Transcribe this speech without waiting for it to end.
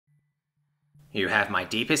You have my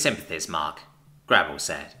deepest sympathies, Mark, Gravel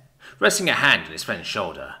said, resting a hand on his friend's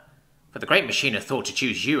shoulder. For the great machine had thought to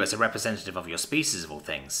choose you as a representative of your species of all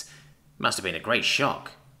things. It must have been a great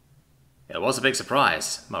shock. It was a big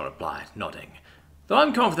surprise, Mark replied, nodding, though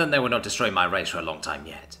I'm confident they will not destroy my race for a long time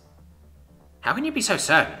yet. How can you be so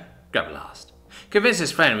certain? Gravel asked, convinced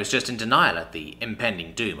his friend was just in denial at the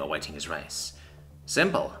impending doom awaiting his race.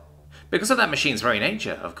 Simple. Because of that machine's very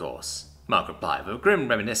nature, of course, Mark replied with a grim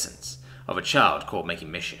reminiscence of a child caught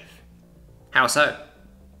making mischief. How so?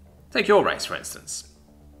 Take your race, for instance.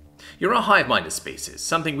 You're a hive-minded species,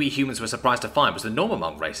 something we humans were surprised to find was the norm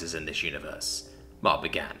among races in this universe, Mark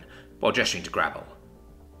began, while gesturing to Gravel.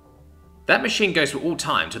 That machine goes through all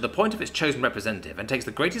time to the point of its chosen representative and takes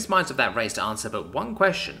the greatest minds of that race to answer but one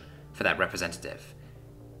question for that representative.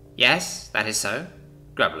 Yes, that is so,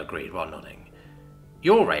 Gravel agreed while nodding.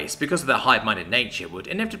 Your race, because of their hive-minded nature, would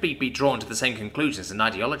inevitably be drawn to the same conclusions and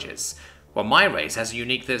ideologies, while my race has a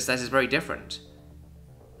uniqueness that is very different.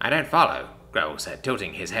 I don't follow, Gravel said,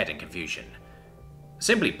 tilting his head in confusion.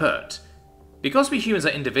 Simply put, because we humans are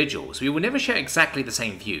individuals, we will never share exactly the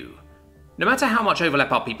same view. No matter how much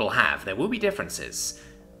overlap our people have, there will be differences.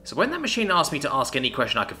 So when that machine asked me to ask any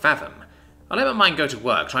question I could fathom, I let my mind go to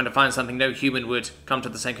work trying to find something no human would come to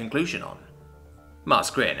the same conclusion on. Mark's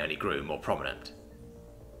grin only grew more prominent.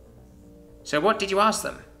 So what did you ask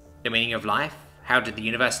them? The meaning of life? How did the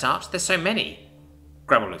universe start? There's so many.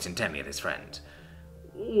 Gravel looked intently at his friend.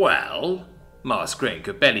 Well, Mark's grin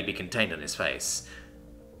could barely be contained on his face.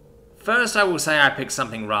 First I will say I picked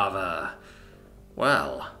something rather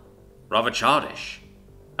childish.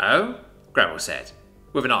 Oh? Gravel said,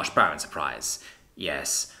 with an arched brow in surprise.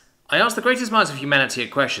 Yes, I asked the greatest minds of humanity a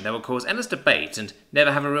question that will cause endless debate and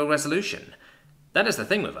never have a real resolution. That is the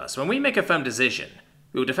thing with us. When we make a firm decision,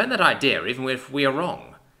 we will defend that idea even if we are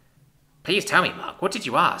wrong. Please tell me, Mark, what did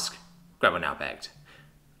you ask? Gravel now begged.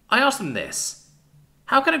 I asked them this.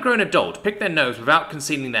 How can a grown adult pick their nose without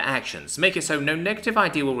concealing their actions, make it so no negative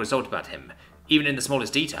idea will result about him, even in the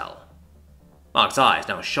smallest detail? Mark's eyes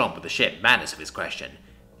now shone with the sheer madness of his question.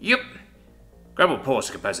 Yup. Gravel paused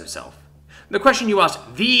to compose himself. The question you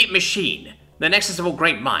asked the machine, the nexus of all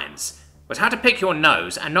great minds, was how to pick your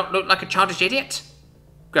nose and not look like a childish idiot?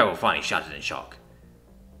 Gravel finally shouted in shock.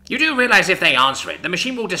 You do realize if they answer it, the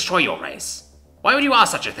machine will destroy your race. Why would you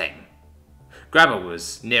ask such a thing? Gravel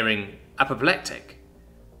was nearing apoplectic.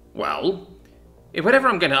 Well, if whatever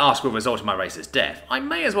I'm going to ask will result in my race's death, I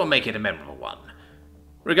may as well make it a memorable one.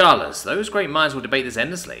 Regardless, those great minds will debate this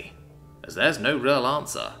endlessly, as there's no real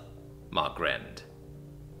answer. Mark grinned.